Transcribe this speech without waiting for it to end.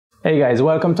Hey guys,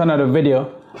 welcome to another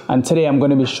video, and today I'm going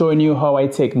to be showing you how I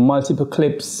take multiple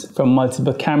clips from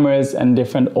multiple cameras and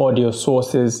different audio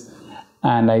sources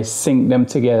and I sync them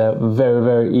together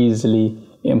very easily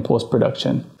in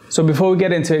post-production. So before we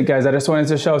get into it guys, I just wanted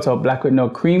to shout out Black with No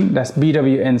Cream, that's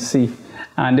BWNC,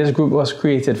 and this group was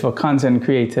created for content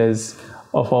creators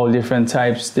of all different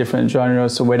types, different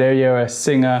genres. So whether you're a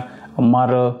singer, a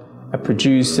model, a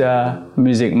producer,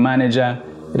 music manager,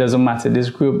 it doesn't matter. This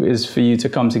group is for you to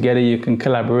come together. You can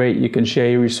collaborate, you can share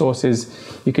your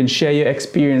resources, you can share your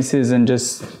experiences and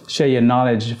just share your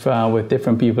knowledge with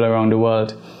different people around the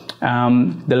world.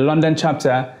 The London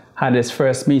chapter had its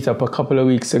first meetup a couple of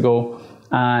weeks ago,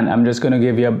 and I'm just going to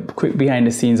give you a quick behind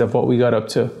the scenes of what we got up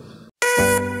to.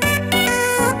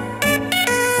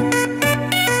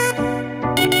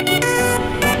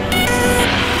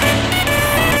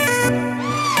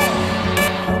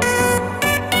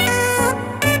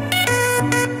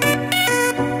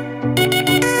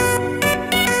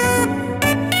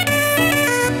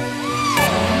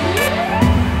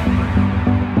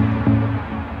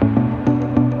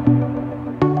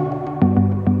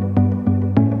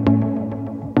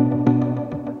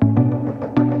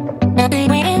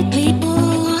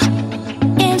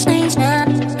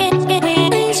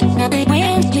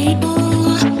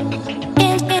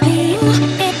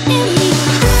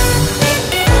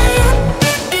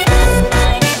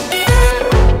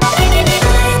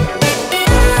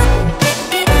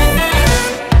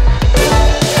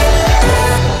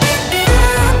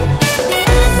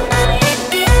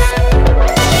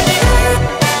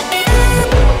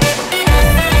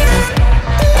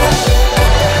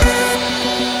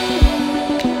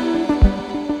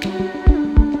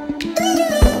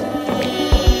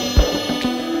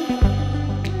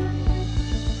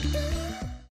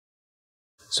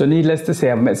 So needless to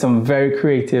say, I've met some very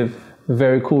creative,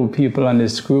 very cool people on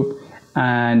this group,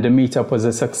 and the meetup was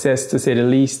a success to say the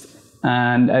least.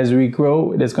 And as we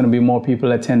grow, there's going to be more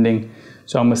people attending.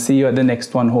 So I'm going to see you at the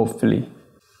next one, hopefully.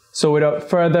 So without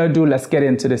further ado, let's get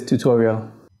into this tutorial.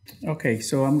 Okay,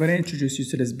 so I'm going to introduce you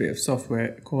to this bit of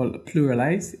software called Plural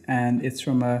Eyes, and it's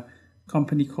from a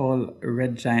company called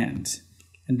Red Giant.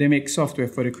 And they make software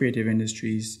for the creative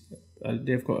industries.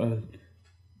 They've got a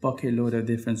bucket load of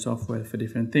different software for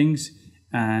different things,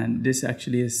 and this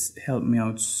actually has helped me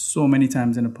out so many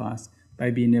times in the past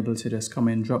by being able to just come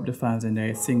and drop the files in there,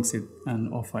 it syncs it,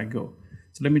 and off I go.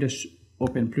 So let me just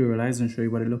open Plural Eyes and show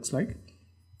you what it looks like.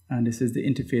 And this is the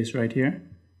interface right here.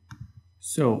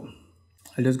 So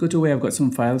I'll just go to where I've got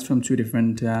some files from two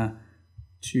different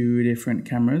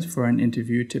cameras for an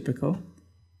interview typical.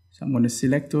 So I'm going to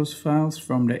select those files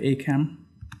from the A cam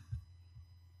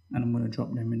and I'm going to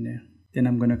drop them in there. Then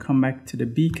I'm going to come back to the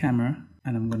B camera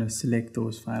and I'm going to select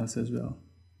those files as well.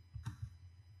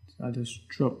 So I'll just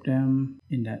drop them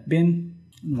in that bin.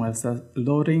 And whilst that's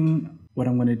loading, what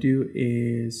I'm going to do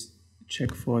is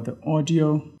check for the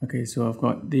audio. Okay, so I've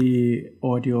got the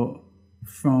audio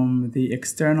from the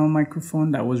external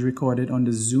microphone that was recorded on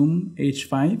the Zoom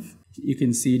H5. You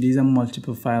can see these are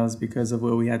multiple files because of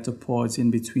where we had to pause in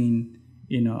between,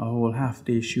 a whole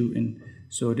half-day shooting.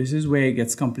 So this is where it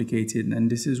gets complicated, and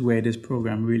this is where this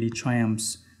program really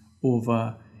triumphs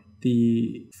over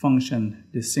the function,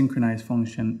 the synchronize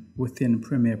function within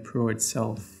Premiere Pro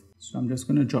itself. So I'm just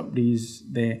going to drop these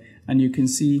there, and you can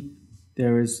see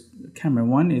there is camera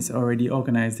 1. It's already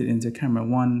organized it into camera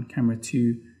 1, camera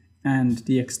 2, and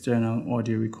the external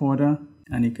audio recorder.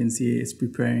 And you can see it's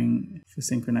preparing for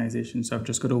synchronization. So I've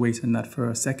just got to wait on that for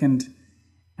a second,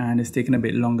 and it's taking a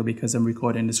bit longer because I'm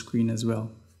recording the screen as well.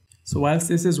 So whilst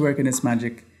this is working its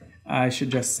magic, I should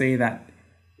just say that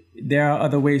there are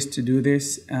other ways to do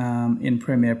this in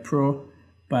Premiere Pro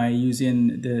by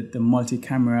using the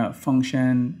multi-camera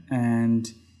function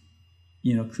and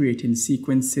creating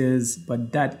sequences,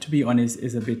 but that, to be honest,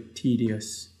 is a bit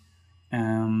tedious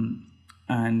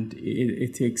and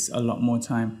it takes a lot more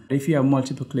time. If you have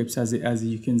multiple clips, as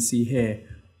you can see here,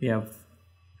 we have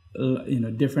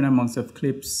different amounts of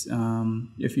clips.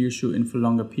 If you're shooting for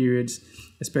longer periods,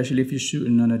 especially if you're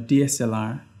shooting on a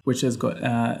DSLR, which has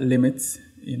got limits,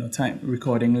 time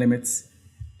recording limits,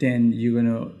 then you're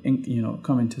gonna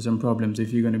come into some problems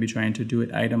if you're going to be trying to do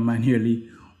it either manually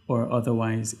or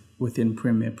otherwise within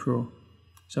Premiere Pro.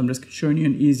 So I'm just showing you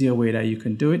an easier way that you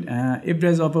can do it. If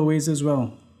there's other ways as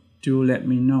well, do let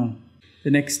me know. The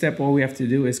next step, all we have to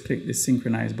do is click the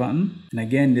synchronize button. And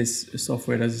again, this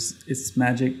software does its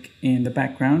magic in the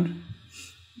background,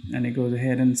 and it goes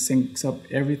ahead and syncs up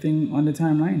everything on the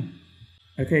timeline.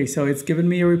 Okay, so it's given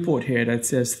me a report here that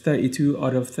says 32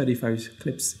 out of 35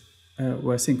 clips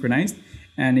were synchronized.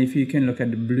 And if you can look at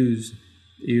the blues,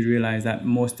 you'd realize that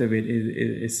most of it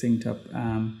is synced up.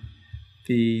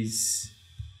 These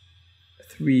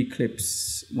 3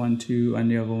 clips, 1, 2, and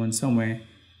the other one somewhere,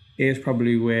 is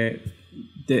probably where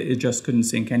it just couldn't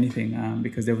sync anything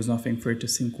because there was nothing for it to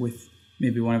sync with.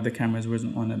 Maybe one of the cameras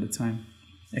wasn't on at the time,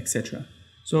 etc.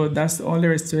 So that's all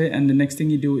there is to it. And the next thing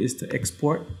you do is to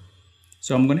export.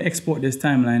 So I'm going to export this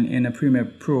timeline in a Premiere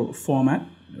Pro format,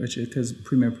 which is because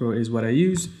Premiere Pro is what I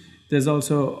use. There's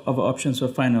also other options for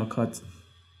Final Cut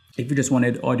if you just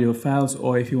wanted audio files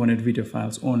or if you wanted video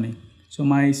files only. So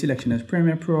my selection is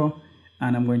Premiere Pro,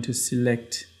 and I'm going to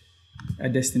select a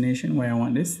destination where I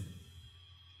want this.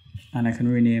 And I can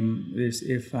rename this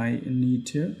if I need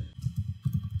to.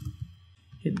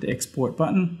 Hit the export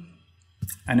button,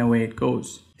 and away it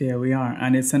goes. There we are,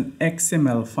 and it's an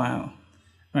XML file,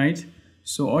 right?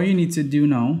 So all you need to do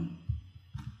now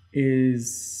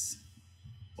is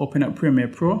open up Premiere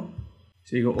Pro.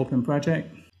 So you go Open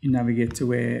Project, you navigate to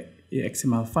where your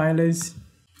XML file is,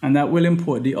 and that will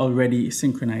import the already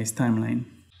synchronized timeline.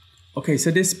 Okay, so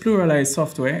this Plural Eyes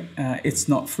software, it's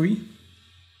not free.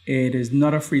 It is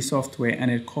not a free software,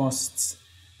 and it costs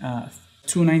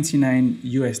 $2.99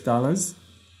 US.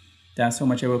 That's how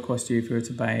much it will cost you if you were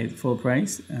to buy it full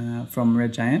price from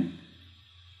Red Giant.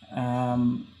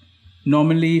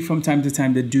 Normally, from time to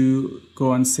time, they do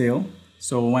go on sale.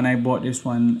 So when I bought this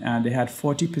one, they had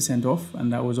 40% off,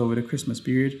 and that was over the Christmas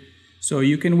period. So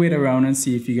you can wait around and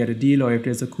see if you get a deal or if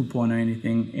there's a coupon or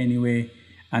anything anyway.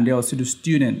 And they also do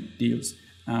student deals.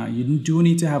 You do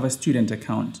need to have a student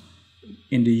account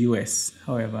in the US,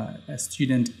 however, a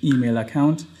student email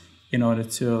account in order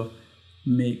to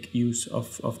make use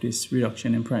of this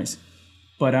reduction in price.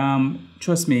 But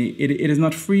trust me, it is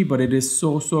not free, but it is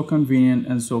so convenient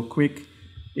and so quick.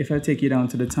 If I take you down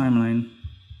to the timeline,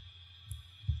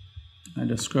 I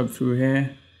just scrub through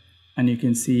here, and you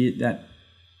can see that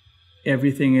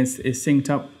everything is synced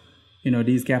up. You know,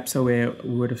 these gaps are where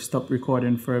we would have stopped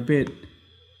recording for a bit,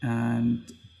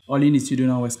 and all you need to do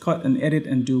now is cut and edit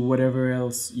and do whatever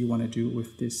else you want to do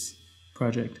with this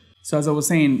project. So as I was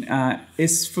saying,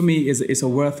 for me, it's a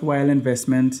worthwhile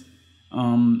investment.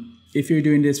 If you're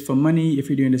doing this for money, if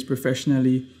you're doing this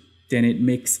professionally, then it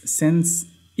makes sense,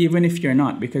 even if you're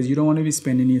not, because you don't want to be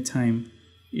spending your time,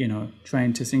 you know,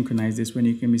 trying to synchronize this when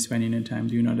you can be spending your time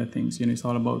doing other things. You know, it's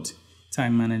all about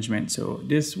time management. So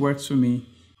this works for me.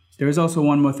 There is also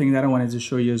one more thing that I wanted to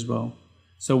show you as well.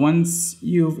 So once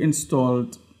you've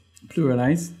installed Plural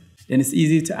Eyes, then it's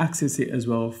easy to access it as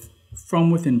well from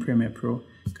within Premiere Pro,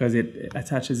 because it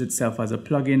attaches itself as a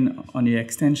plugin on your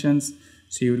extensions.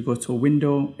 So you would go to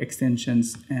Window,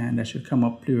 Extensions, and that should come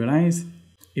up Plural Eyes.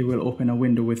 It will open a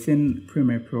window within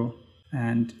Premiere Pro,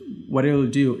 and what it will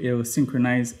do, it will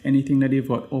synchronize anything that you've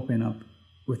got open up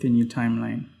within your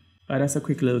timeline. That's a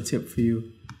quick little tip for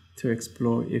you to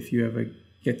explore if you ever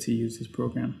get to use this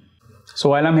program. So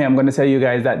while I'm here, I'm going to tell you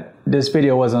guys that this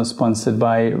video wasn't sponsored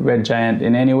by Red Giant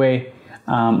in any way.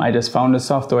 I just found the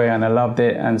software and I loved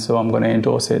it, and so I'm going to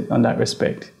endorse it on that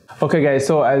respect. Okay guys,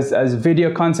 so as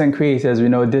video content creators, we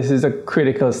know this is a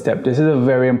critical step. This is a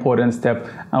very important step,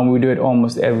 and we do it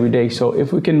almost every day. So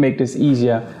if we can make this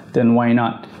easier, then why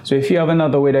not? So if you have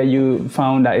another way that you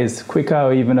found that is quicker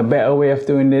or even a better way of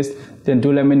doing this, then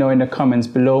do let me know in the comments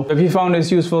below. If you found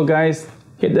this useful, guys,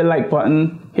 hit the like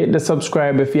button, hit the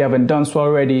subscribe if you haven't done so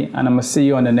already, and I'm gonna see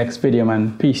you on the next video,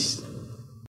 man. Peace.